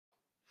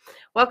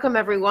Welcome,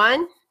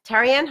 everyone.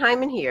 Tarianne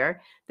Hyman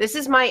here. This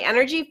is my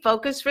energy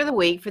focus for the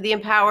week for the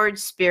Empowered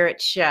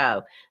Spirit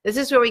Show. This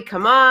is where we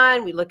come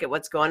on, we look at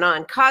what's going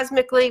on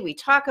cosmically, we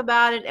talk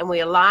about it, and we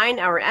align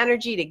our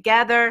energy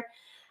together,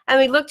 and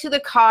we look to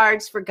the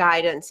cards for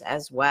guidance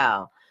as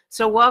well.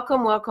 So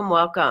welcome, welcome,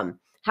 welcome.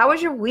 How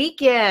was your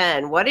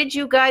weekend? What did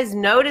you guys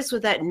notice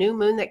with that new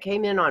moon that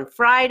came in on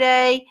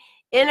Friday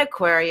in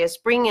Aquarius,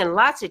 bringing in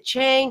lots of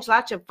change,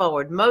 lots of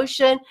forward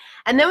motion?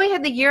 And then we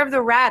had the year of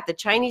the rat. The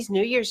Chinese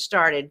New Year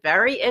started.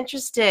 Very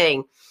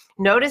interesting.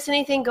 Notice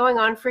anything going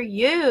on for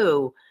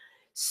you?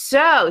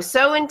 So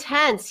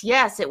intense.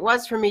 Yes, it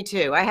was for me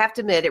too. I have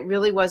to admit, it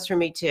really was for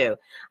me too.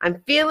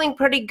 I'm feeling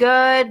pretty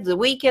good. The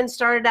weekend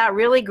started out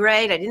really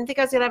great. I didn't think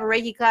I was going to have a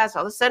Reiki class.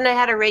 All of a sudden I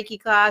had a Reiki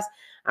class.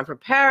 I'm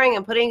preparing.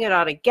 I'm putting it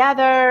all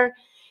together.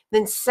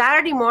 Then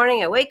Saturday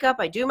morning, I wake up,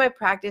 I do my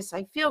practice.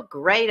 I feel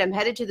great. I'm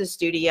headed to the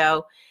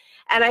studio.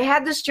 And I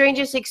had the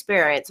strangest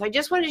experience. I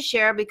just wanted to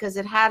share because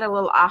it had a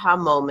little aha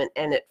moment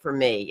in it for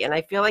me. And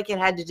I feel like it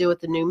had to do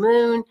with the new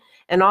moon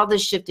and all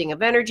this shifting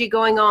of energy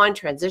going on,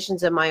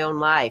 transitions in my own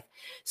life.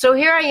 So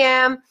here I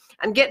am.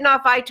 I'm getting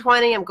off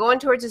I-20. I'm going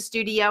towards the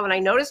studio. And I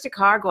noticed a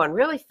car going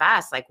really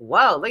fast. Like,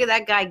 whoa, look at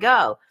that guy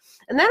go.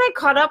 And then I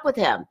caught up with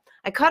him.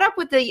 I caught up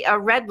with the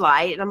red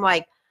light. And I'm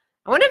like,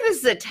 I wonder if this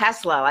is a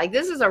Tesla. Like,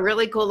 this is a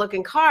really cool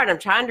looking car. And I'm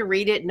trying to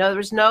read it. No,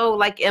 there's no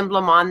like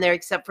emblem on there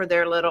except for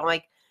their little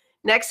like,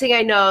 next thing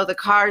I know, the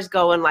car's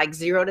going like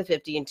 0 to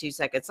 50 in 2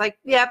 seconds. Like,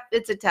 yep,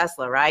 it's a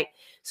Tesla, right?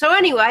 So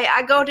anyway,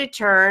 I go to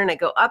turn. I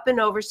go up and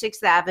over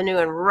 6th Avenue.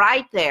 And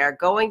right there,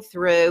 going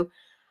through,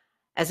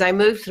 as I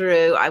moved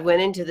through, I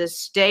went into this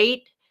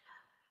state.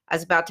 I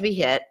was about to be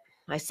hit.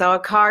 I saw a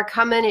car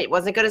coming. It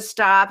wasn't going to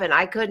stop. And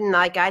I couldn't,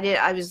 like,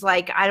 I was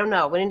like, I don't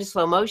know, went into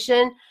slow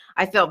motion.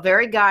 I felt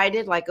very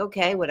guided, like,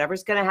 okay,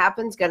 whatever's going to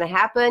happen is going to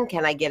happen.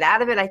 Can I get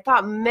out of it? I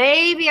thought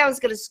maybe I was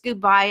going to scoot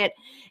by it.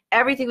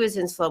 Everything was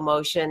in slow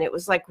motion. It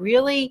was like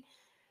really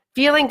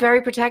feeling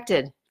very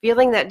protected,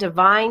 feeling that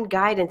divine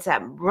guidance,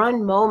 that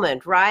run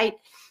moment, right?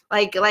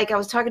 Like I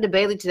was talking to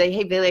Bailey today.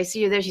 Hey, Bailey, I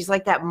see you there. She's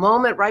like that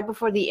moment right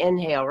before the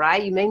inhale,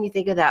 right? You made me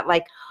think of that,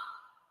 like,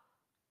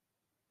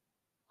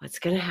 what's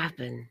going to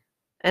happen?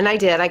 And I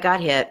did. I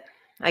got hit.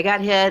 I got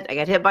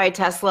hit by a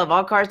Tesla, of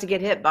all cars to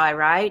get hit by,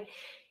 right?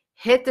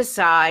 Hit the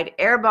side,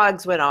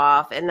 airbags went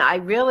off, and I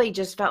really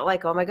just felt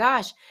like, oh my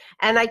gosh.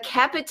 And I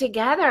kept it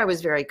together. I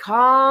was very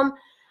calm.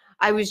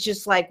 I was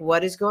just like,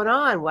 what is going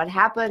on? What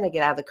happened? I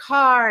get out of the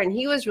car, and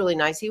he was really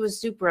nice. He was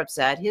super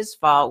upset. His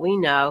fault, we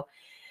know.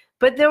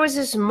 But there was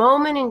this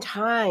moment in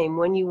time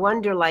when you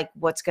wonder, like,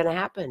 what's going to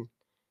happen?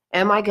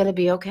 Am I going to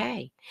be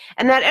okay?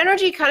 And that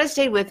energy kind of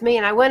stayed with me,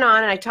 and I went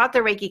on, and I taught the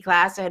Reiki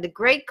class. I had a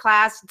great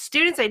class.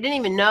 Students I didn't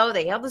even know.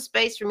 They held the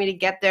space for me to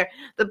get there.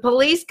 The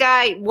police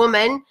guy,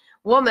 woman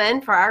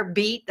for our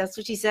beat, that's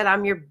what she said,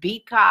 I'm your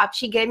beat cop.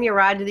 She gave me a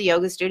ride to the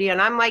yoga studio,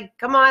 and I'm like,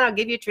 come on, I'll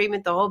give you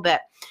treatment, the whole bit.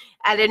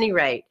 At any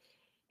rate,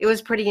 it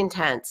was pretty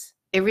intense.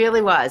 It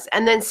really was.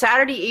 And then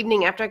Saturday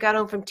evening, after I got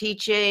home from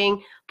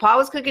teaching, Paul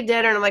was cooking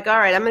dinner, and I'm like, all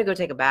right, I'm going to go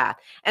take a bath.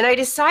 And I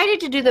decided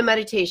to do the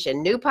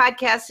meditation. New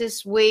podcast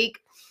this week.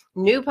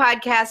 New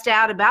podcast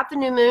out about the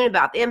new moon,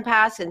 about the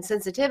empaths and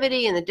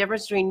sensitivity and the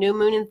difference between new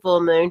moon and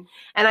full moon.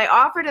 And I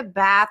offered a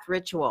bath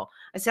ritual.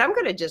 I said, I'm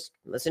going to just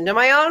listen to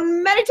my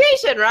own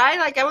meditation, right?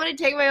 Like, I want to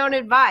take my own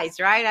advice,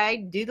 right? I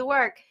do the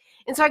work.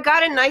 And so I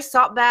got a nice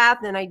salt bath,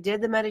 and I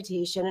did the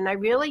meditation, and I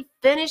really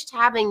finished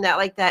having that,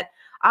 like that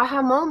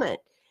aha moment,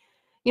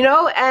 you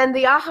know? And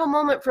the aha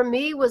moment for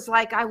me was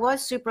like, I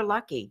was super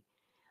lucky.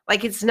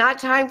 Like, it's not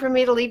time for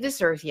me to leave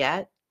this earth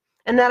yet.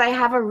 And that I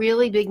have a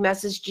really big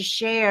message to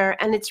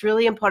share, and it's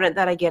really important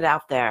that I get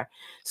out there.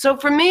 So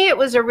for me, it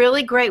was a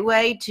really great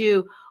way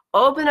to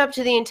open up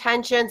to the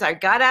intentions. I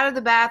got out of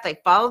the bath, I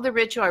followed the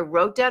ritual, I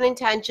wrote down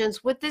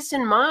intentions with this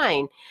in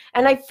mind.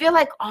 And I feel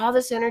like all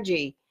this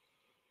energy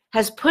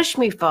has pushed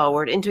me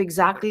forward into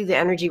exactly the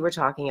energy we're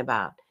talking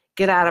about.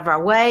 Get out of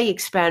our way,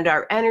 expand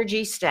our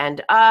energy,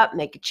 stand up,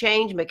 make a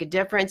change, make a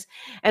difference.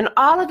 And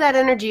all of that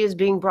energy is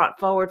being brought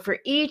forward for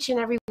each and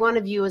every one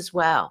of you as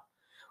well.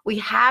 We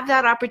have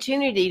that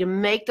opportunity to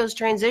make those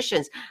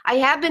transitions. I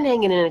have been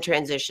hanging in a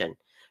transition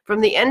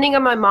from the ending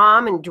of my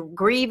mom and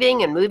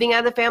grieving and moving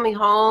out of the family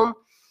home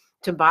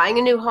to buying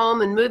a new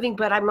home and moving,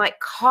 but I'm like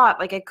caught,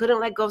 like I couldn't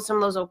let go of some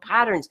of those old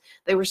patterns.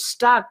 They were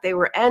stuck, they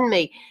were in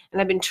me, and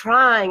I've been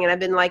trying, and I've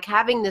been like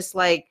having this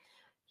like,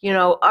 you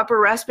know, upper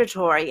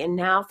respiratory, and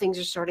now things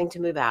are starting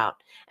to move out.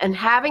 And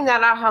having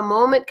that aha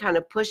moment kind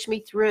of pushed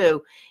me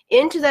through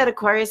into that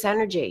Aquarius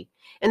energy.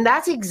 And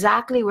that's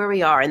exactly where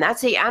we are. And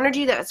that's the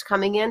energy that's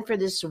coming in for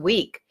this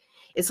week.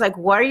 It's like,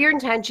 what are your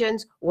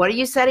intentions? What are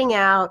you setting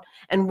out?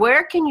 And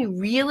where can you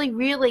really,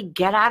 really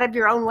get out of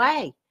your own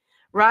way?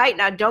 Right?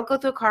 Now, don't go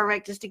through a car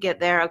wreck just to get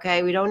there,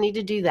 okay? We don't need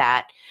to do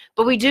that.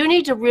 But we do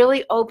need to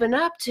really open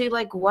up to,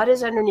 like, what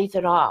is underneath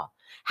it all?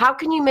 How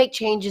can you make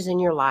changes in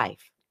your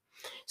life?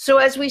 So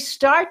as we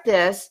start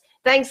this,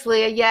 Thanks,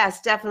 Leah. Yes,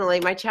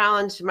 definitely. My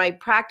challenge, my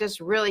practice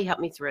really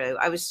helped me through.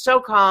 I was so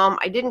calm.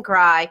 I didn't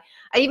cry.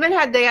 I even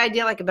had the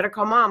idea, like, I better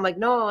call mom. Like,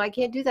 no, I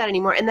can't do that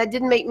anymore. And that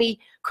didn't make me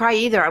cry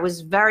either. I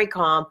was very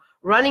calm,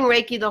 running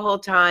Reiki the whole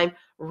time,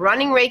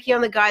 running Reiki on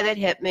the guy that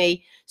hit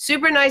me.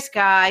 Super nice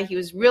guy. He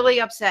was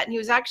really upset. And he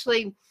was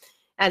actually,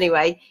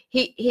 anyway,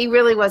 he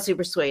really was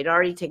super sweet,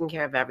 already taking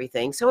care of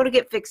everything. So it'll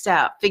get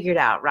figured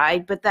out,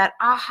 right? But that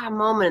aha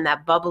moment and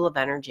that bubble of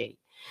energy.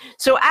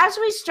 So as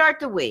we start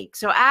the week,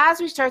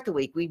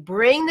 we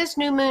bring this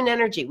new moon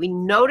energy. We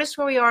notice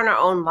where we are in our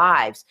own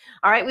lives.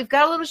 All right, we've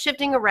got a little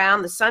shifting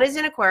around. The sun is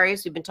in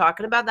Aquarius. We've been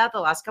talking about that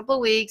the last couple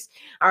of weeks.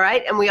 All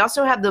right, and we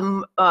also have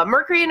the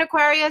Mercury in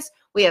Aquarius.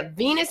 We have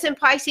Venus in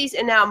Pisces,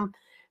 and now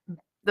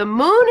the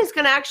moon is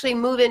going to actually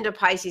move into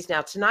Pisces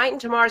now. Tonight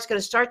and tomorrow it's going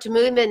to start to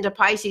move into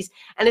Pisces,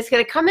 and it's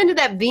going to come into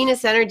that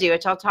Venus energy,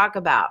 which I'll talk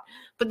about.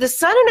 But the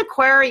sun in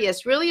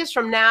Aquarius really is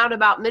from now to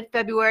about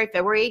mid-February,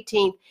 February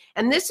 18th,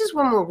 and this is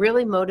when we're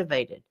really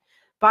motivated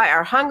by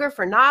our hunger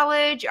for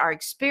knowledge, our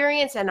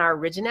experience, and our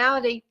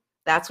originality.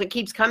 That's what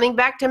keeps coming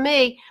back to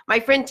me.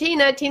 My friend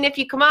Tina, if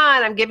you come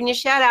on, I'm giving you a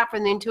shout out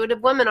from the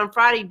Intuitive Woman on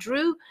Friday,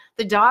 drew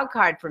the dog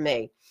card for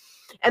me.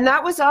 And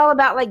that was all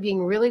about like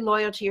being really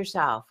loyal to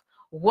yourself.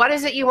 What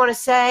is it you want to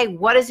say?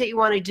 What is it you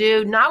want to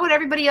do? Not what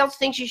everybody else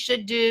thinks you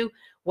should do.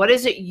 What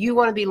is it you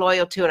want to be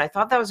loyal to? And I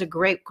thought that was a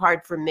great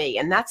card for me.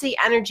 And that's the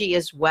energy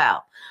as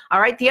well. All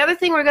right. The other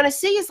thing we're going to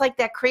see is like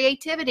that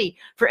creativity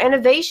for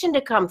innovation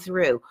to come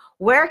through.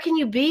 Where can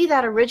you be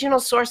that original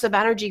source of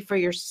energy for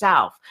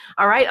yourself?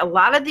 All right. A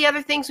lot of the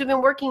other things we've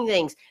been working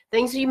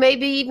things you may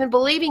be even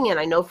believing in.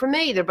 I know for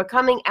me, they're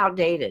becoming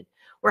outdated.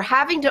 We're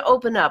having to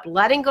open up,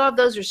 letting go of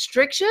those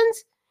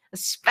restrictions,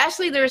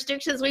 especially the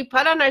restrictions we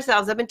put on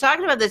ourselves. I've been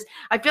talking about this.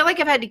 I feel like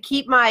I've had to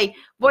keep my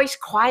voice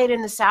quiet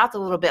in the South a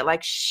little bit,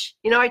 like, shh,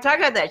 I talk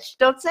about that. Shh,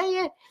 don't say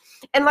it.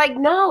 And like,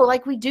 no,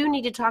 like we do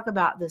need to talk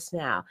about this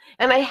now.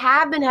 And I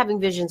have been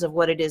having visions of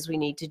what it is we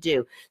need to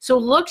do. So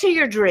look to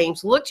your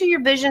dreams, look to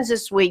your visions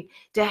this week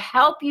to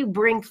help you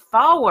bring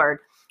forward.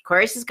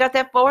 Aquarius has got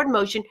that forward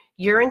motion,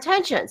 your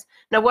intentions.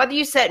 Now, whether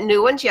you set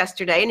new ones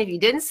yesterday, and if you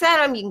didn't set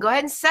them, you can go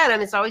ahead and set them.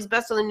 It's always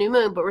best on the new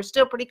moon, but we're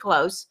still pretty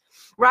close.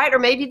 Right? Or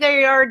maybe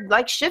they are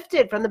like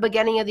shifted from the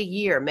beginning of the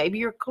year. Maybe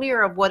you're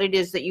clear of what it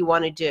is that you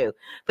want to do.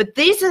 But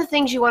these are the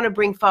things you want to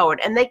bring forward,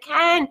 and they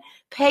can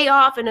pay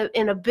off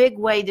in a big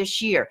way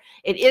this year.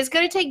 It is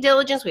going to take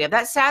diligence. We have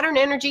that Saturn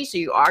energy, so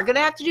you are going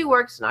to have to do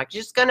work. It's not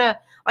just going to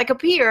like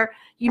appear.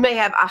 You may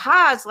have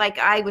ahas like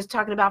I was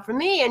talking about for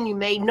me, and you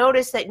may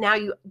notice that now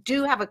you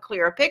do have a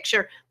clearer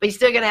picture, but you're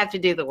still going to have to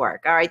do the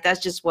work. All right?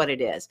 That's just what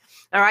it is.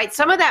 All right?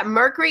 Some of that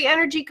Mercury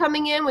energy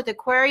coming in with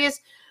Aquarius,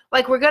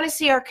 like we're going to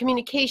see our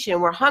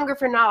communication, we're hunger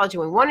for knowledge,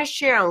 and we want to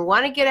share, and we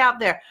want to get out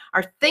there.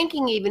 Our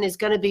thinking even is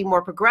going to be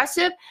more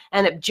progressive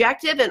and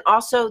objective, and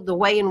also the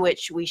way in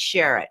which we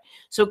share it.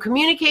 So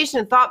communication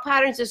and thought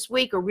patterns this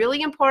week are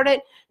really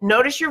important.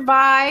 Notice your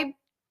vibe.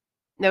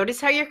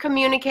 Notice how you're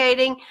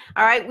communicating.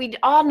 All right. We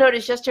all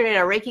noticed yesterday in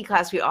our Reiki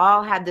class, we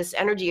all had this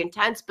energy,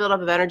 intense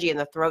buildup of energy in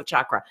the throat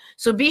chakra.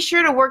 So be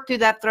sure to work through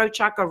that throat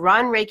chakra,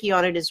 run Reiki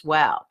on it as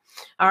well.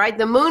 All right,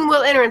 the moon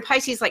will enter in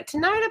Pisces like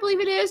tonight, I believe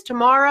it is,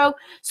 tomorrow.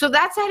 So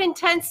that's that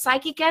intense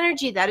psychic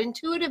energy, that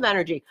intuitive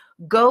energy.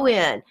 Go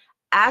in.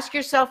 Ask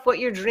yourself what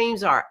your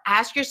dreams are.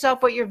 Ask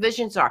yourself what your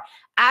visions are.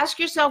 Ask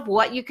yourself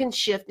what you can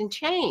shift and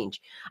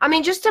change. I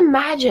mean, just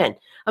imagine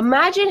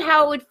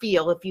how it would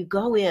feel if you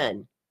go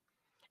in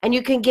and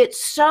you can get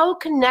so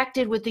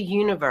connected with the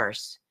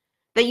universe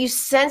that you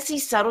sense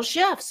these subtle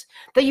shifts,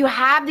 that you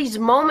have these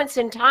moments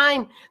in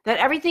time that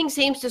everything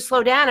seems to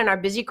slow down in our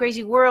busy,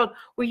 crazy world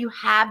where you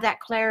have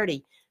that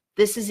clarity.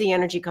 This is the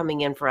energy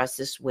coming in for us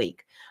this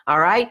week. All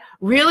right.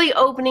 Really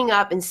opening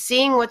up and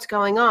seeing what's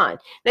going on.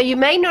 Now, you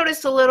may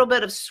notice a little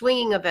bit of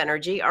swinging of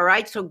energy. All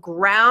right. So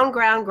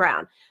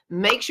ground.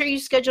 Make sure you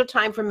schedule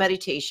time for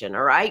meditation.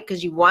 All right.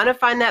 Because you want to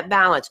find that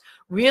balance.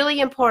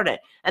 Really important.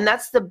 And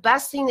that's the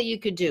best thing that you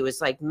could do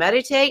is like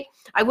meditate.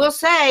 I will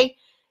say,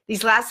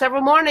 these last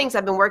several mornings,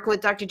 I've been working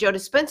with Dr. Joe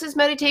Dispenza's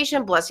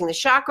meditation, blessing the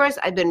chakras.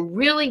 I've been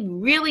really,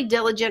 really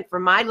diligent for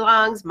my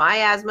lungs, my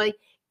asthma,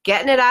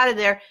 getting it out of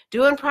there,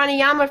 doing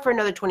pranayama for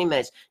another 20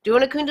 minutes,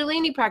 doing a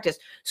Kundalini practice.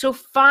 So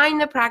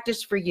find the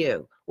practice for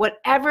you,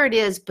 whatever it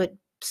is, but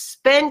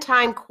spend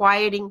time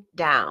quieting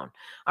down.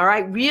 All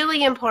right,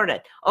 really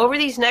important. Over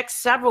these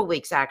next several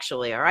weeks,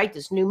 actually, all right,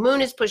 this new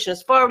moon is pushing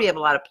us forward. We have a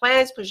lot of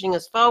planets pushing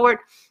us forward.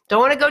 Don't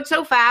want to go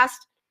so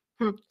fast.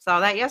 Saw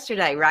that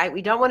yesterday, right?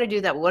 We don't want to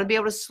do that. We want to be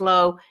able to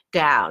slow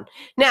down.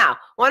 Now,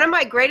 one of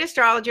my great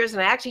astrologers,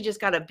 and I actually just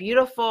got a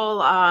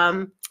beautiful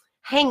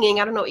hanging,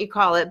 I don't know what you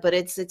call it, but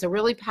it's a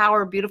really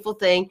beautiful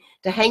thing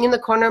to hang in the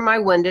corner of my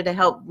window to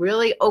help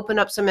really open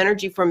up some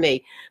energy for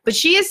me. But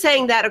she is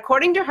saying that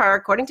according to her,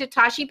 according to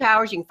Tashi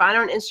Powers, you can find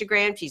her on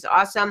Instagram. She's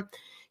awesome.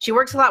 She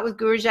works a lot with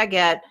Guru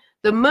Jagat.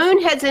 The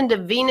moon heads into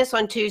Venus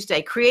on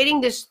Tuesday, creating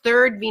this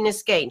third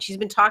Venus gate. She's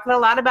been talking a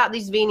lot about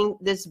this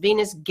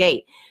Venus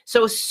gate.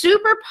 So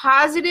super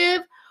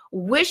positive,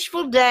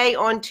 wishful day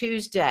on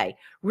Tuesday.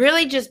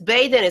 Really just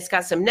bathe in. It's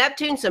got some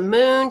Neptune, some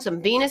Moon,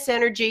 some Venus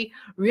energy,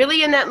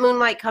 really in that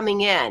moonlight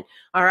coming in.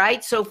 All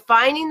right. So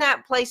finding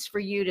that place for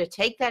you to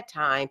take that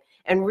time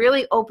and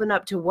really open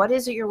up to what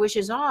is it your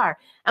wishes are.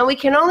 And we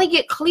can only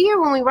get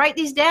clear when we write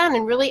these down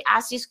and really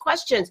ask these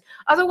questions.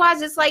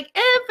 Otherwise, it's like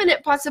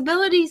infinite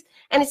possibilities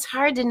and it's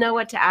hard to know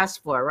what to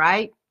ask for,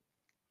 right?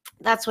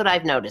 That's what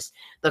I've noticed.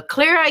 The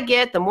clearer I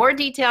get, the more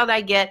detailed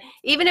I get,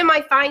 even in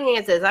my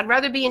finances. I'd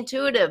rather be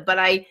intuitive, but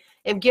I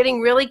am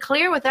getting really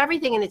clear with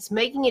everything and it's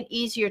making it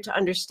easier to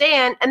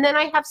understand. And then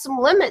I have some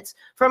limits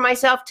for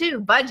myself too.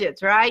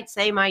 Budgets, right?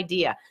 Same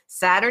idea.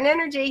 Saturn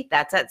energy,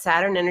 that's that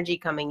Saturn energy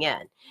coming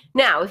in.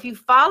 Now, if you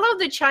follow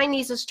the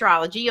Chinese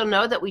astrology, you'll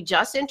know that we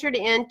just entered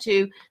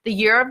into the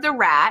year of the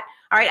rat.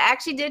 All right, I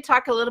actually did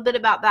talk a little bit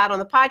about that on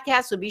the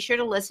podcast, so be sure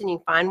to listen. You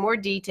can find more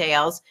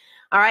details.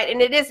 All right,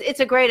 and it's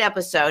a great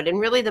episode, and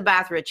really the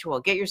bath ritual.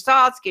 Get your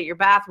salts, get your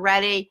bath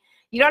ready.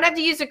 You don't have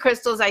to use the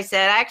crystals, I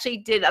said. I actually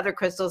did other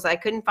crystals. I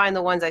couldn't find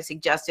the ones I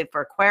suggested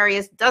for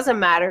Aquarius. Doesn't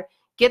matter.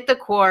 Get the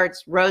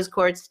quartz, rose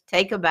quartz,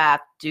 take a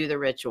bath, do the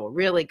ritual.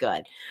 Really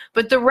good.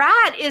 But the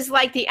rat is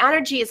like the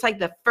energy. It's like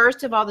the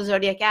first of all the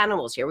zodiac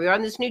animals. Here we are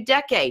in this new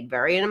decade,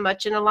 very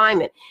much in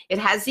alignment. It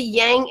has the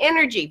yang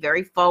energy,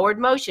 very forward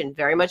motion,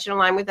 very much in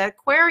alignment with that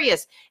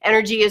Aquarius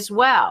energy as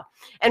well.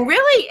 And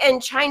really in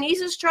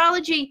Chinese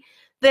astrology,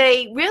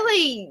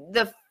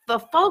 the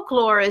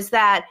folklore is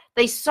that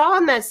they saw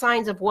in that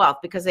signs of wealth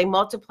because they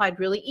multiplied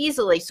really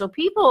easily. So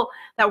people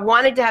that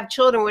wanted to have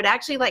children would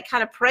actually like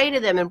kind of pray to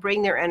them and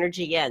bring their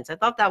energy in. So I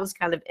thought that was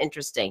kind of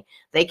interesting.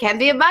 They can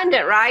be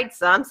abundant, right?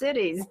 Some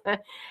cities.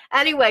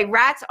 Anyway,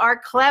 rats are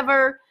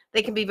clever.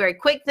 They can be very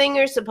quick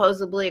thinkers,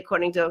 supposedly,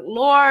 according to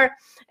lore.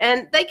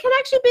 And they can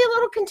actually be a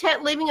little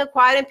content living a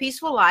quiet and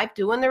peaceful life,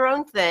 doing their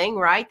own thing,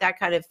 right? That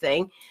kind of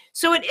thing.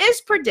 So it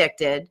is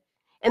predicted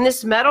in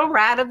this metal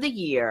rat of the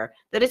year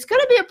that it's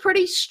going to be a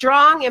pretty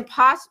strong and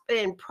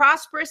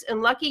prosperous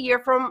and lucky year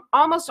from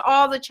almost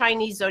all the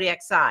Chinese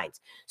zodiac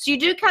signs. So you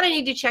do kind of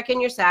need to check in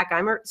your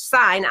I'm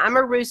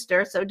a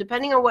rooster, so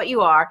depending on what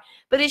you are,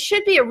 but it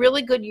should be a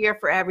really good year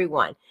for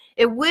everyone.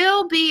 It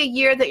will be a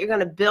year that you're going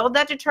to build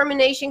that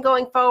determination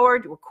going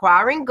forward,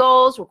 requiring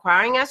goals,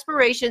 requiring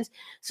aspirations,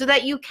 so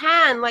that you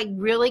can like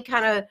really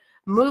kind of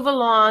move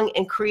along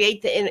and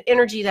create the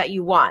energy that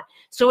you want.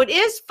 So it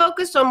is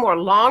focused on more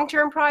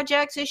long-term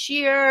projects this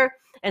year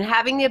and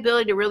having the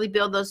ability to really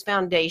build those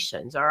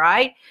foundations, all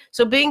right?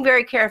 So being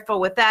very careful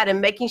with that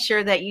and making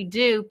sure that you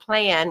do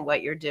plan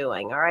what you're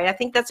doing, all right? I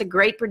think that's a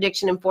great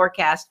prediction and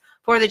forecast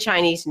for the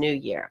Chinese New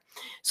Year.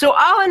 So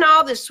all in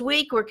all, this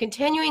week, we're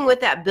continuing with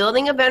that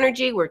building of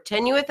energy. We're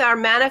continuing with our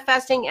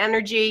manifesting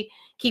energy.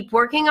 Keep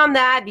working on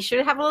that. Be sure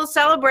to have a little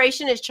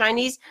celebration as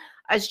Chinese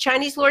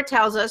lore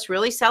tells us,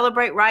 really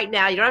celebrate right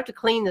now. You don't have to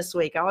clean this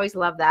week. I always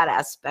love that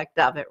aspect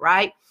of it,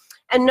 right?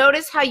 And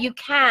notice how you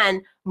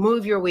can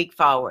move your week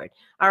forward,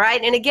 all right?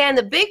 And again,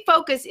 the big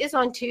focus is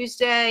on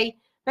Tuesday.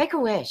 Make a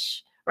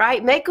wish,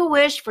 right? Make a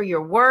wish for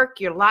your work,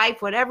 your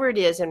life, whatever it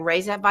is, and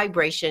raise that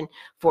vibration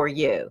for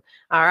you,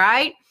 all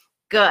right?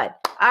 Good.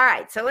 All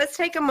right, so let's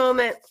take a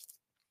moment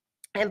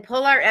and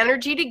pull our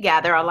energy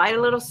together. I'll light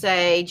a little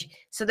sage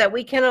so that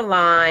we can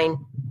align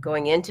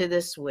going into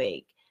this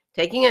week.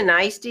 Taking a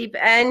nice deep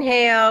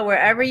inhale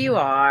wherever you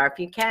are. If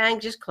you can,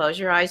 just close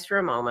your eyes for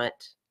a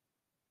moment.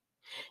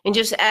 And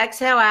just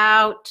exhale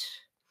out.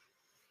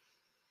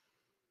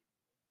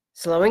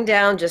 Slowing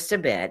down just a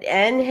bit.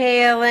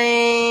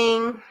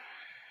 Inhaling.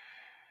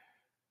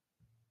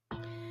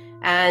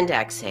 And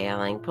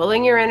exhaling.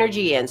 Pulling your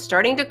energy in.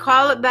 Starting to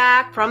call it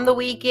back from the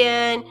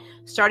weekend.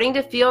 Starting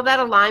to feel that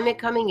alignment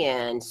coming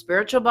in.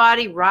 Spiritual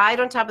body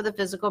right on top of the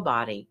physical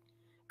body.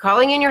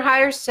 Calling in your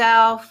higher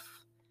self.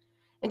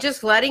 And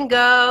just letting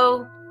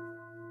go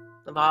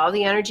of all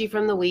the energy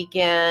from the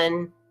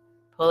weekend,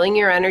 pulling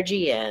your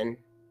energy in,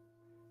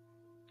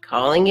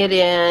 calling it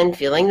in,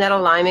 feeling that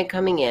alignment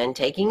coming in,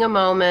 taking a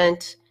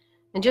moment,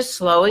 and just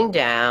slowing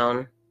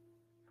down,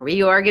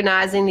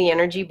 reorganizing the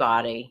energy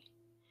body,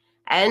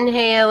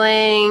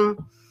 inhaling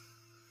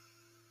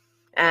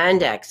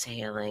and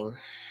exhaling,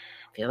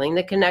 feeling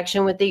the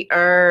connection with the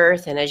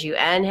earth. And as you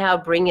inhale,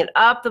 bring it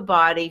up the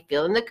body,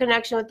 feeling the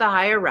connection with the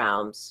higher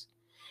realms.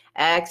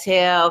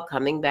 Exhale,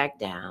 coming back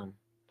down.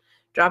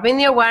 Dropping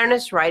the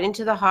awareness right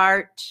into the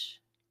heart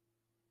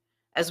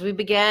as we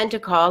begin to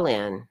call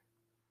in.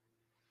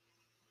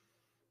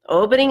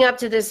 Opening up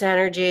to this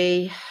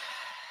energy,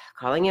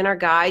 calling in our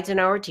guides and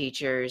our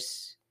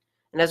teachers.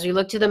 And as we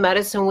look to the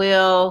medicine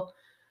wheel,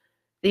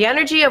 the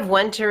energy of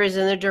winter is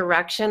in the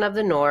direction of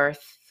the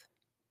north.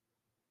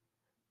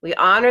 We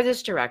honor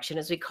this direction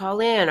as we call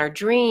in our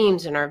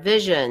dreams and our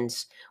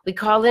visions. We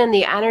call in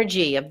the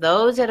energy of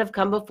those that have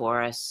come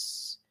before us.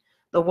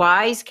 The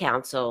wise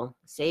counsel,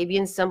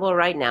 Sabian symbol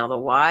right now, the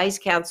wise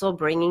counsel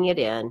bringing it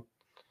in.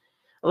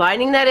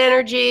 Aligning that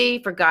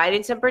energy for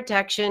guidance and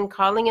protection,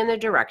 calling in the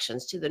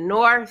directions to the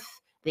north,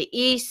 the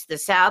east, the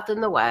south,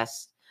 and the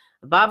west.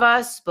 Above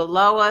us,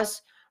 below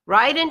us,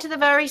 right into the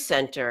very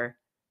center,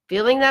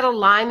 feeling that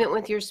alignment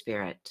with your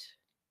spirit.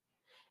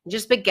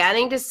 Just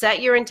beginning to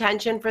set your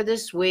intention for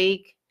this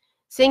week,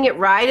 seeing it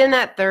right in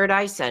that third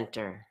eye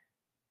center.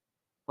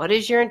 What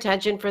is your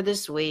intention for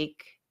this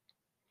week?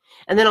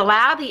 And then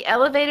allow the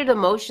elevated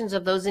emotions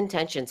of those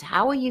intentions.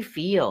 How will you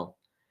feel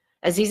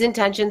as these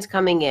intentions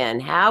coming in?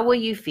 How will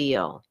you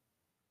feel?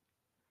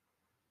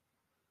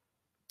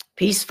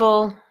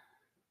 Peaceful,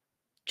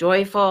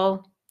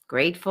 joyful,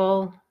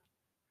 grateful,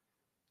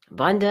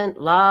 abundant,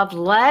 love.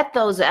 Let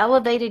those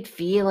elevated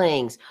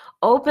feelings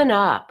open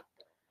up.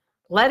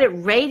 Let it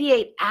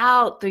radiate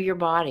out through your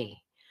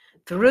body,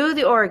 through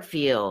the auric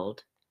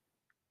field,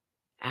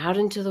 out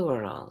into the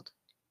world.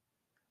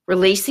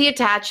 Release the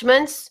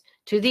attachments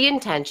to the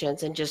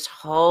intentions and just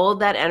hold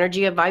that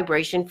energy of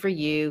vibration for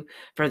you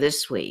for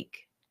this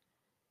week.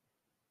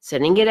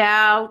 Sending it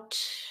out,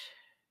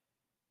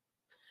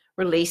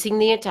 releasing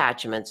the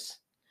attachments,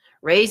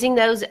 raising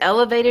those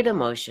elevated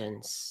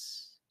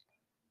emotions.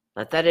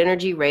 Let that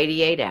energy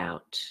radiate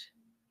out.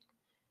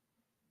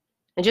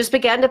 And just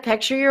begin to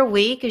picture your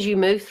week as you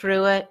move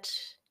through it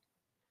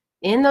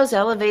in those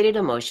elevated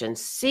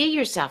emotions. See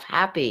yourself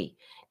happy,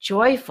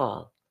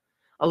 joyful,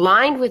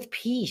 aligned with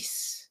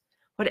peace,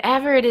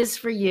 whatever it is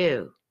for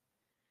you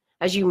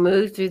as you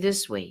move through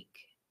this week.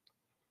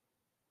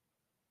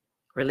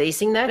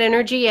 Releasing that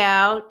energy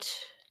out,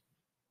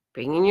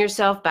 bringing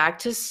yourself back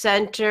to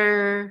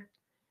center,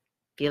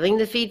 feeling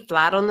the feet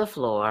flat on the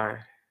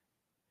floor.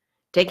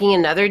 Taking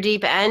another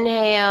deep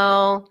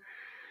inhale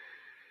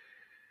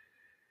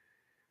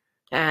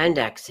and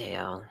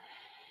exhale.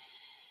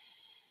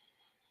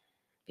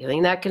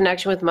 Feeling that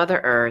connection with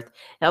Mother Earth,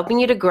 helping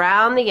you to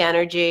ground the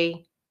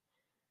energy.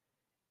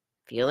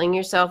 Feeling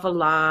yourself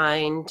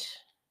aligned.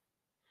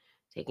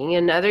 Taking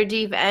another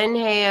deep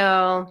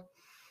inhale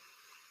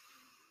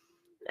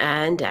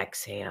and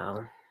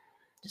exhale.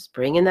 Just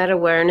bringing that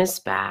awareness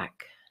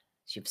back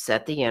as you've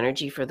set the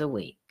energy for the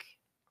week.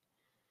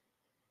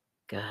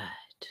 Good.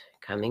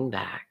 Coming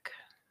back.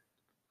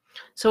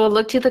 So we'll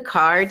look to the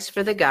cards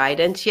for the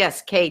guidance.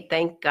 Yes, Kate,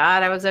 thank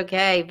God I was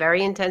okay.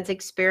 Very intense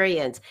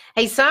experience.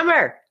 Hey,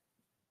 Summer.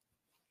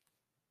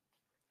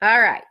 All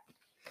right.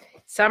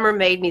 Summer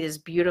made me this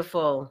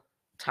beautiful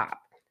top.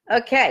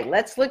 Okay,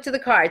 let's look to the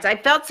cards. I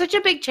felt such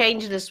a big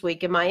change this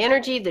week in my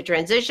energy, the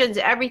transitions,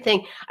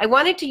 everything. I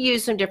wanted to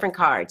use some different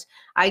cards.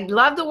 I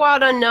love the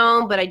Wild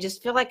Unknown, but I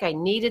just feel like I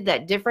needed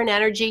that different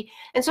energy.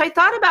 And so I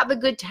thought about the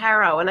Good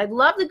Tarot, and I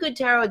love the Good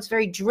Tarot. It's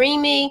very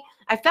dreamy.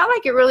 I felt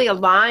like it really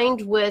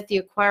aligned with the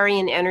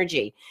Aquarian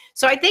energy.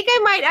 So I think I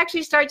might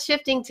actually start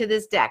shifting to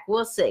this deck.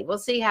 We'll see. We'll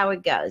see how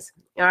it goes.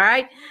 All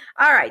right.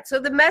 All right. So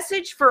the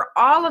message for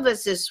all of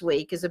us this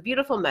week is a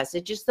beautiful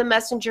message. It's the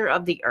messenger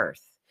of the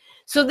earth.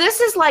 So this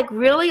is like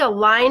really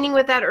aligning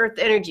with that earth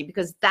energy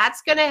because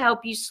that's going to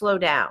help you slow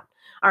down.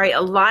 All right.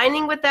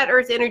 Aligning with that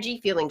earth energy,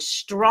 feeling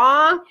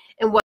strong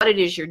in what it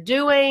is you're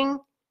doing,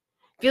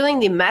 feeling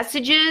the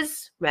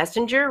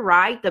messenger,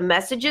 right? The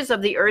messages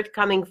of the earth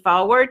coming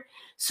forward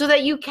so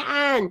that you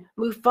can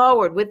move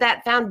forward with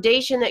that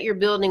foundation that you're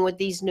building with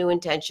these new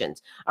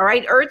intentions. All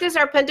right. Earth is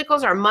our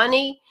pentacles, our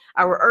money.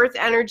 Our earth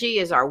energy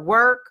is our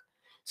work.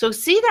 So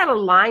see that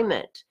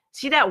alignment.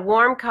 See that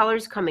warm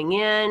colors coming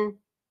in.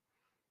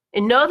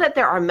 And know that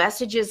there are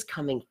messages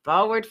coming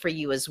forward for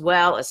you as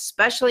well,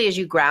 especially as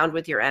you ground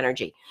with your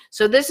energy.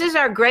 So this is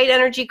our great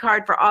energy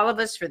card for all of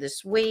us for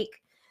this week.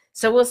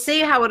 So we'll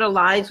see how it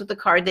aligns with the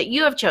card that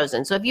you have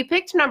chosen. So if you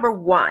picked number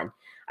 1,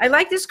 I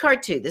like this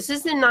card too. This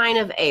is the 9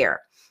 of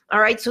Air. All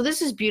right, so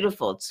this is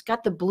beautiful. It's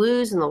got the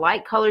blues and the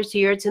light colors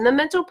here. It's in the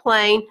mental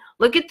plane.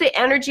 Look at the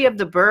energy of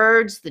the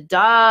birds, the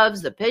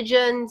doves, the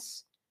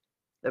pigeons,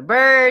 the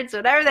birds,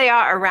 whatever they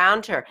are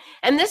around her.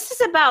 And this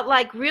is about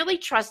like really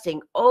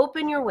trusting.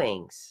 Open your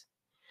wings.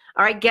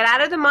 All right, get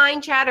out of the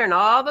mind chatter and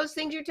all those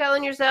things you're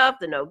telling yourself,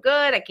 the no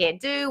good, I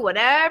can't do,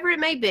 whatever it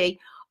may be.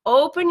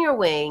 Open your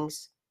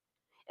wings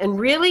and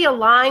really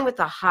align with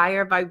a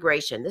higher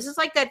vibration. This is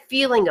like that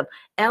feeling of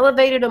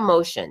elevated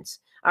emotions.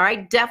 All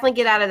right, definitely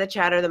get out of the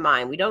chatter of the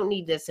mind. We don't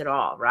need this at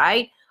all,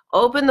 right?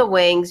 Open the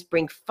wings,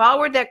 bring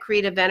forward that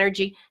creative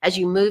energy as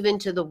you move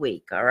into the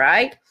week, all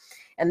right?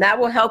 And that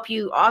will help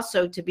you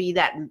also to be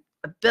that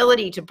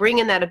ability, to bring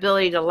in that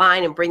ability to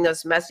align and bring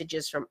those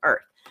messages from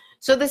Earth.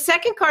 So the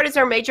second card is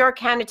our major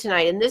arcana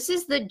tonight, and this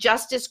is the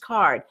Justice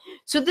card.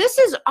 So this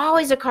is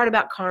always a card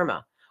about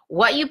karma.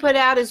 What you put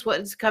out is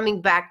what is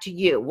coming back to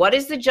you. What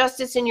is the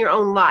justice in your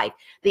own life?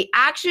 The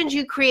actions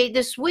you create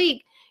this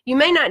week, you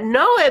may not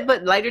know it,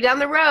 but later down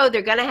the road,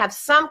 they're going to have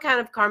some kind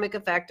of karmic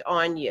effect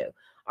on you.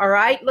 All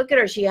right, look at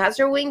her. She has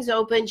her wings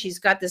open. She's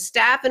got the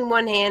staff in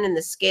one hand and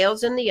the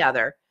scales in the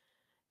other.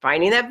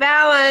 Finding that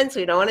balance.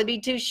 We don't want to be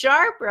too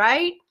sharp,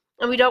 right?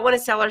 And we don't want to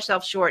sell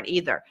ourselves short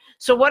either.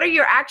 So what are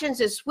your actions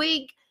this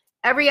week?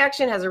 Every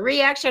action has a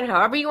reaction,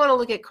 however you want to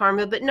look at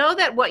karma, but know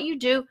that what you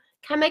do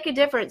can make a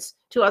difference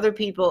to other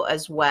people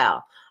as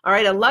well. All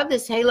right, I love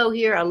this halo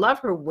here. I love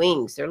her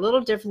wings. They're a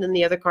little different than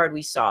the other card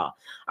we saw.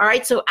 All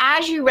right, so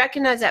as you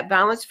recognize that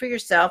balance for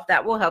yourself,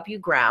 that will help you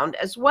ground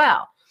as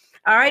well.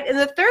 All right, and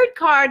the third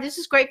card, this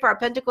is great for our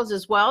pentacles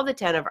as well, the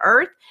 10 of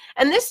Earth.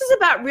 And this is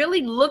about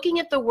really looking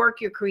at the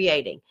work you're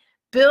creating.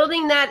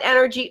 building that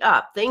energy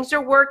up. Things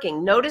are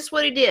working. Notice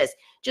what it is.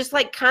 Just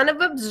like kind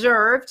of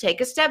observe, take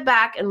a step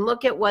back and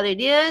look at what it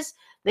is.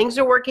 Things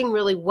are working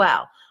really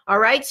well. All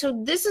right,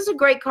 so this is a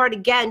great card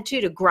again,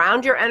 too, to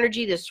ground your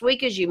energy this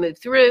week as you move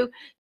through,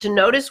 to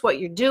notice what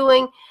you're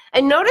doing,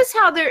 and notice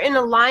how they're in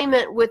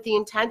alignment with the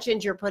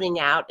intentions you're putting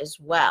out as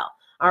well.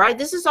 All right,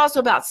 this is also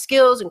about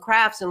skills and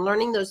crafts and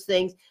learning those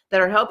things that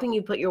are helping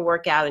you put your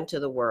work out into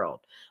the world.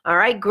 All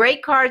right,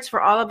 great cards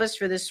for all of us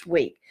for this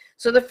week.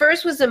 So the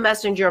first was the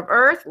Messenger of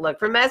Earth. Look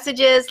for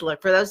messages,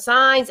 look for those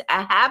signs,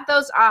 have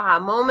those aha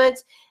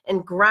moments,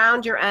 and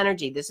ground your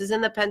energy. This is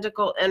in the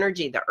Pentacle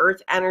energy, the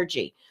Earth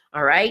energy.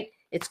 All right,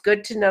 it's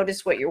good to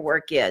notice what your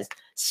work is.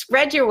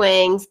 Spread your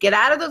wings, get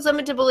out of those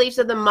limited beliefs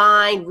of the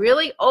mind,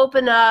 really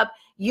open up,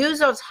 use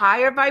those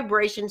higher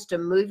vibrations to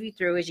move you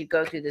through as you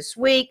go through this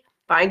week.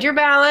 Find your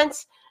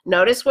balance.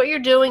 Notice what you're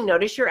doing.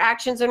 Notice your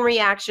actions and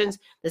reactions.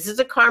 This is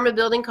a karma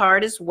building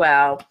card as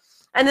well.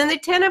 And then the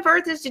 10 of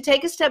Earth is to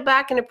take a step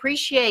back and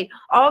appreciate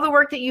all the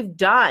work that you've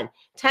done.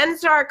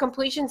 10s are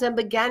completions and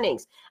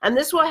beginnings. And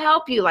this will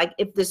help you. Like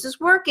if this is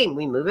working,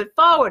 we move it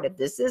forward. If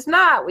this is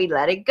not, we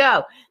let it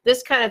go.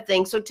 This kind of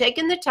thing. So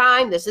taking the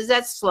time, this is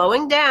that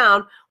slowing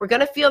down. We're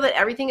going to feel that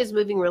everything is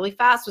moving really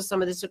fast with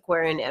some of this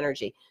Aquarian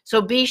energy.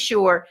 So be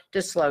sure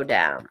to slow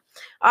down.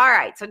 All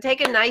right. So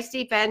take a nice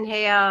deep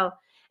inhale.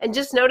 And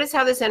just notice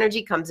how this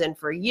energy comes in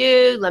for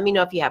you. Let me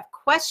know if you have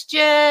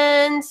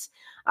questions.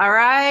 All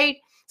right.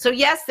 So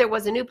yes, there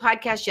was a new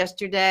podcast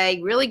yesterday.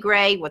 Really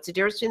great. What's the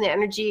difference between the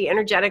energy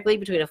energetically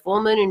between a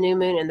full moon and new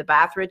moon and the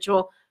bath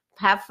ritual?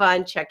 Have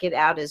fun. Check it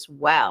out as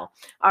well.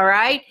 All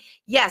right.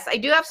 Yes, I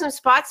do have some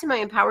spots in my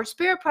Empowered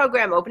Spirit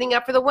program opening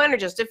up for the winter.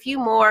 Just a few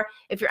more.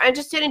 If you're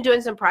interested in doing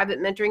some private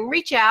mentoring,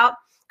 reach out.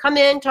 Come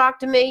in, talk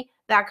to me,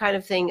 that kind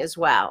of thing as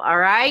well. All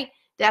right.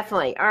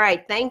 Definitely. All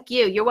right. Thank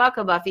you. You're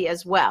welcome, Buffy,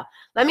 as well.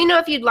 Let me know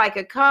if you'd like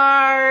a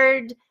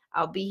card.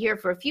 I'll be here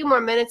for a few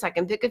more minutes. I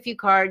can pick a few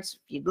cards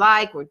if you'd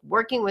like. We're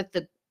working with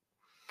the,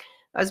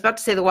 I was about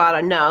to say the Wild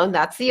Unknown.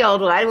 That's the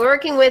old one. We're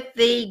working with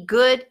the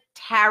Good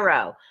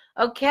Tarot.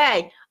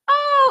 Okay.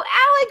 Oh,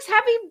 Alex,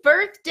 happy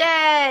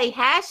birthday.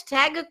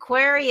 Hashtag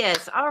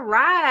Aquarius. All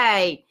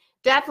right.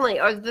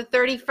 Definitely. Or the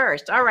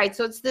 31st. All right.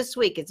 So it's this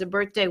week. It's a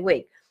birthday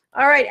week.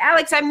 All right,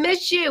 Alex, I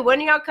miss you.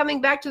 When are y'all coming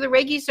back to the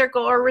Reiki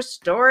Circle or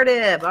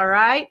Restorative? All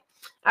right.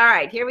 All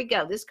right, here we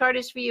go. This card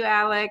is for you,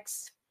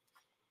 Alex.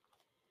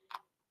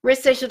 Riss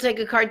says she'll take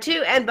a card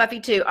too, and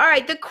Buffy too. All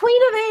right, the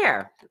Queen of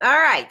Air.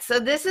 All right, so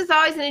this is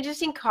always an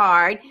interesting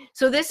card.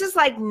 So this is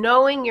like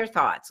knowing your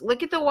thoughts.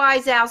 Look at the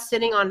wise owl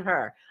sitting on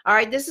her. All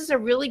right, this is a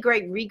really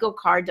great regal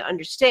card to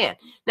understand.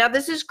 Now,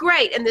 this is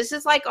great, and this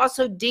is like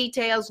also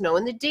details,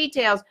 knowing the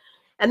details.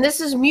 And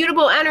this is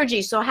mutable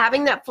energy, so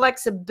having that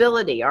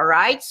flexibility, all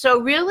right? So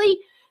really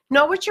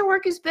know what your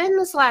work has been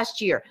this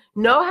last year.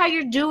 Know how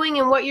you're doing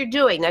and what you're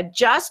doing. Now,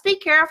 just be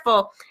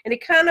careful, and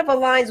it kind of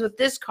aligns with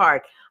this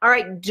card. All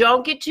right,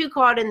 don't get too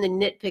caught in the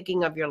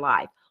nitpicking of your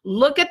life.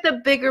 Look at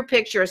the bigger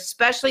picture,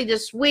 especially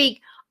this week.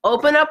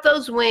 Open up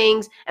those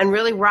wings and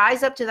really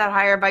rise up to that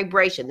higher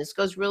vibration. This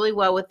goes really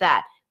well with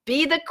that.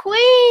 Be the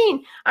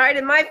queen. All right,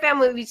 in my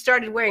family, we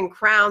started wearing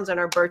crowns on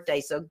our birthday.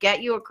 So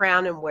get you a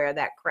crown and wear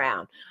that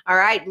crown. All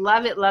right,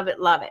 love it, love it,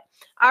 love it.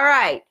 All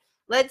right,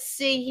 let's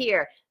see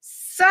here.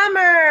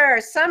 Summer.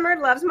 Summer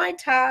loves my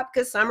top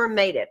because Summer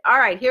made it. All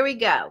right, here we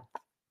go.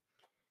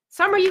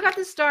 Summer, you got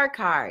the star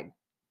card.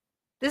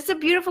 This is a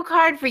beautiful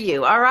card for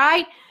you, all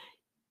right?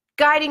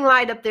 Guiding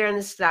light up there in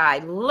the sky.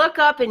 Look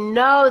up and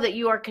know that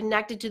you are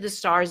connected to the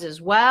stars as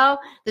well.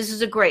 This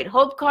is a great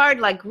hope card,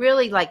 like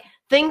really like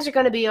things are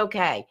going to be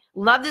okay.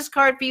 Love this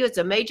card for you. It's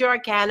a major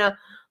arcana.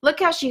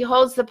 Look how she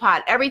holds the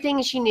pot. Everything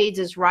she needs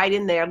is right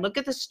in there. Look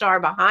at the star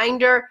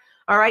behind her.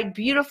 All right,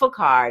 beautiful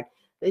card.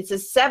 It's a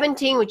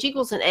 17, which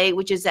equals an 8,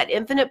 which is that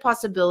infinite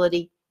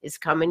possibility is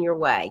coming your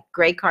way.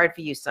 Great card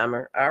for you,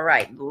 Summer. All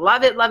right,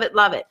 love it, love it,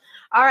 love it.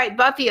 All right,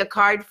 Buffy, a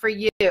card for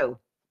you.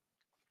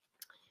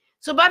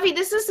 So, Buffy,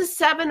 this is the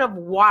 7 of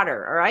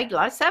water, all right? A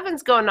lot of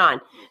 7s going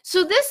on.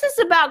 So this is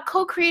about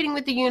co-creating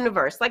with the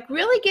universe, like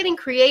really getting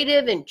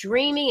creative and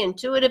dreamy,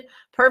 intuitive,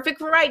 perfect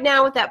for right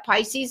now with that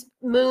Pisces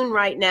moon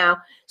right now.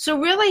 So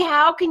really,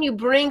 how can you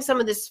bring some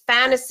of this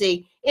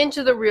fantasy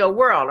into the real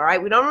world, all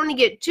right? We don't want to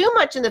get too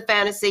much in the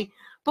fantasy,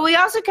 but we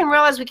also can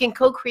realize we can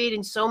co-create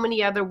in so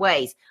many other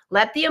ways.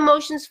 Let the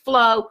emotions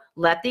flow,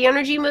 let the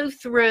energy move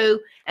through,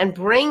 and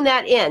bring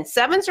that in.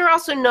 7s are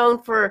also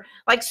known for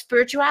like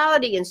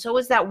spirituality, and so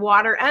is that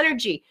water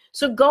energy.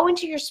 So go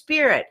into your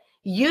spirit.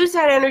 Use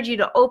that energy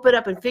to open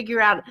up and figure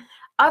out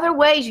other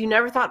ways you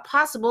never thought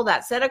possible.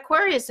 That's that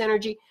Aquarius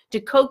energy to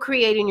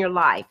co-create in your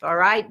life. All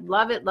right?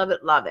 Love it, love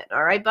it, love it.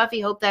 All right, Buffy,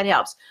 hope that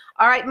helps.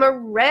 All right,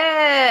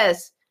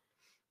 Maris.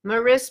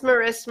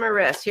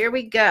 Maris. Here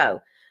we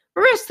go.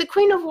 Maris, the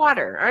Queen of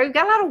Water. All right, we've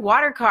got a lot of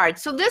water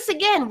cards. So this,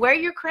 again, wear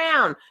your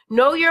crown.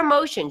 Know your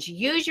emotions.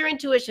 Use your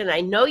intuition. I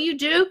know you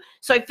do,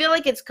 so I feel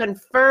like it's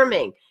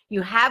confirming.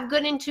 You have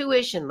good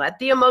intuition. Let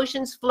the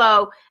emotions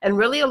flow and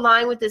really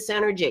align with this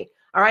energy.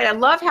 All right. I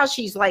love how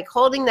she's like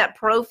holding that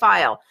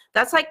profile.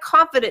 That's like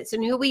confidence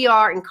in who we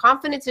are and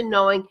confidence in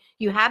knowing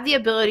you have the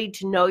ability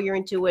to know your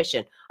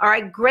intuition. All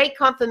right. Great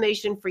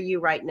confirmation for you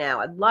right now.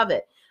 I love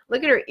it.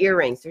 Look at her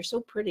earrings. They're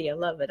so pretty. I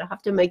love it. I'll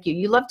have to make you.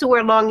 You love to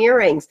wear long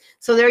earrings.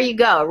 So there you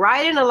go.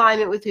 Right in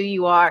alignment with who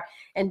you are.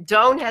 And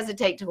don't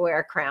hesitate to wear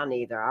a crown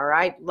either. All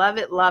right. Love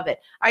it. Love it.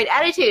 All right.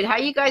 Attitude. How are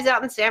you guys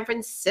out in San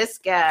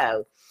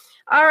Francisco?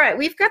 All right.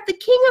 We've got the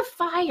King of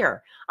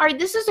Fire. All right.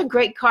 This is a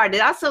great card.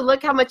 And also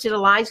look how much it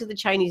aligns with the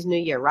Chinese New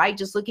Year, right?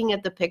 Just looking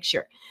at the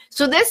picture.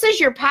 So this is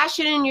your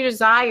passion and your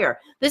desire.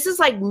 This is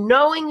like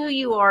knowing who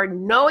you are,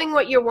 knowing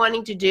what you're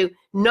wanting to do,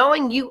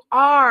 knowing you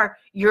are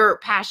your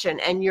passion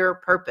and your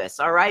purpose.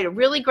 All right. A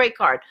really great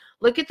card.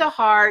 Look at the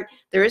heart.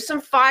 There is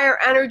some fire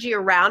energy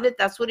around it.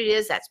 That's what it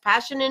is. That's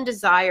passion and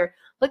desire.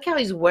 Look how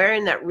he's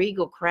wearing that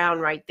regal crown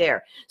right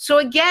there. So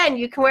again,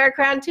 you can wear a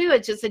crown too.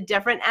 It's just a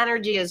different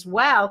energy as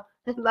well.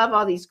 I love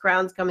all these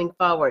crowns coming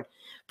forward.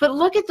 But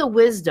look at the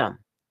wisdom.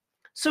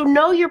 So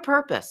know your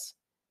purpose.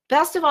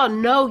 Best of all,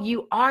 know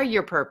you are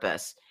your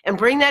purpose. And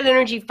bring that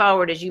energy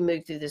forward as you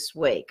move through this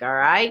week. All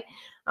right?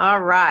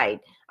 All right.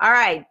 All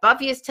right.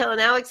 Buffy is telling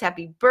Alex,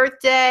 happy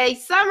birthday.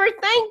 Summer,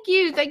 thank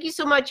you. Thank you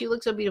so much. You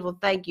look so beautiful.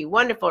 Thank you.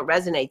 Wonderful. It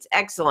resonates.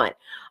 Excellent.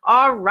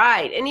 All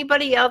right.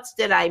 Anybody else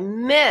did I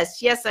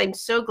miss? Yes, I'm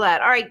so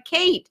glad. All right,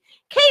 Kate.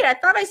 Kate, I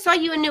thought I saw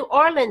you in New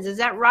Orleans. Is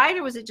that right,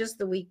 or was it just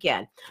the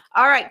weekend?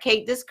 All right,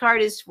 Kate, this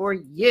card is for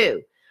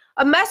you.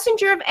 A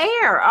messenger of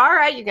air. All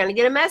right, you're going to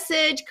get a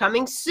message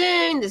coming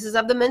soon. This is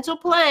of the mental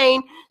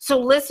plane. So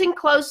listen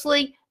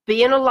closely.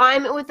 Be in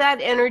alignment with that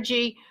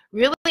energy.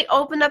 Really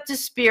open up to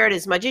spirit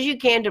as much as you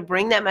can to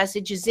bring that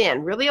messages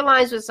in. Really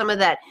aligns with some of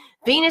that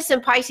Venus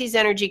and Pisces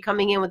energy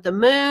coming in with the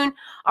moon.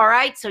 All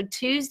right, so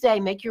Tuesday,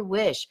 make your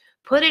wish.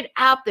 Put it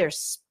out there.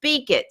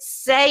 Speak it.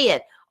 Say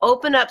it.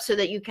 Open up so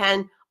that you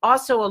can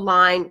also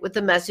align with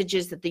the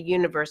messages that the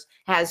universe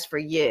has for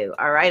you.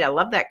 All right, I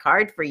love that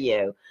card for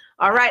you.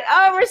 All right,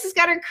 oh, Marissa's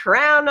got her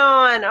crown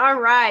on. All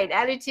right,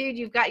 attitude,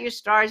 you've got your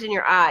stars in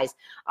your eyes.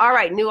 All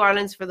right, New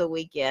Orleans for the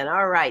weekend.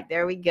 All right,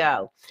 there we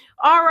go.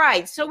 All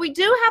right, so we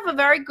do have a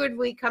very good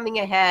week coming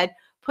ahead.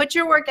 Put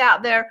your work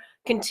out there.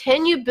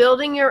 Continue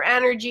building your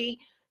energy.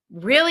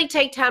 Really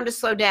take time to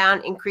slow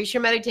down. Increase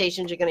your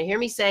meditations. You're going to hear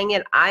me saying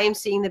it. I am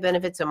seeing the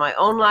benefits in my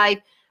own life.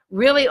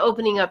 Really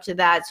opening up to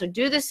that. So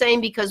do the same,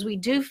 because we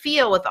do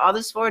feel with all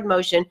this forward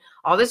motion,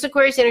 all this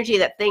Aquarius energy,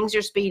 that things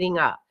are speeding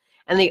up.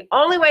 And the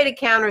only way to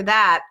counter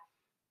that,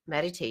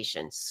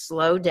 meditation,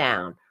 slow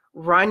down,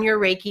 run your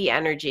Reiki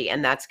energy,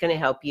 and that's going to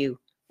help you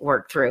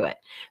work through it.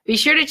 Be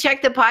sure to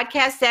check the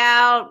podcast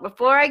out.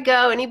 Before I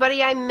go,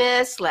 anybody I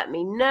missed, let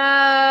me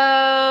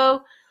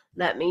know.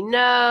 Let me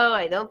know.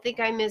 I don't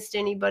think I missed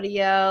anybody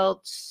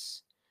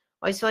else.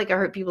 I always feel like I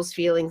hurt people's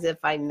feelings if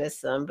I miss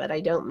them, but I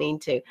don't mean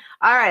to.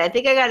 All right, I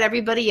think I got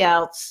everybody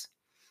else.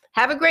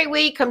 Have a great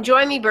week. Come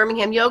join me,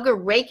 Birmingham Yoga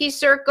Reiki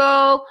Circle.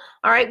 All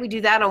right, we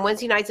do that on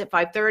Wednesday nights at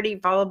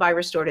 5:30, followed by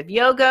restorative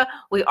yoga.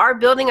 We are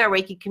building our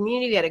Reiki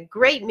community. We had a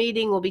great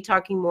meeting. We'll be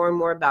talking more and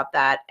more about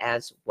that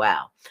as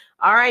well.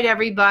 All right,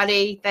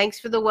 everybody. Thanks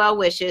for the well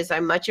wishes. I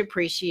much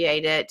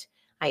appreciate it.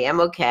 I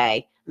am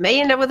okay.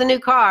 May end up with a new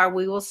car.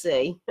 We will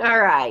see. All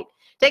right.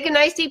 Take a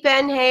nice deep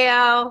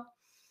inhale.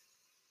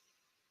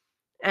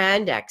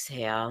 And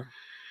exhale.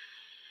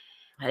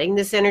 Letting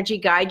this energy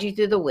guide you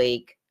through the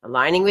week,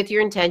 aligning with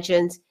your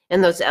intentions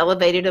and those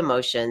elevated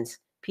emotions,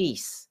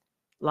 peace,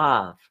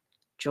 love,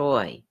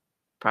 joy,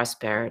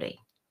 prosperity.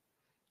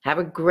 Have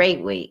a great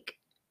week.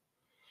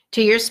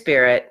 To your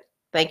spirit,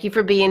 thank you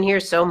for being here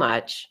so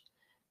much.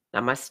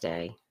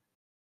 Namaste.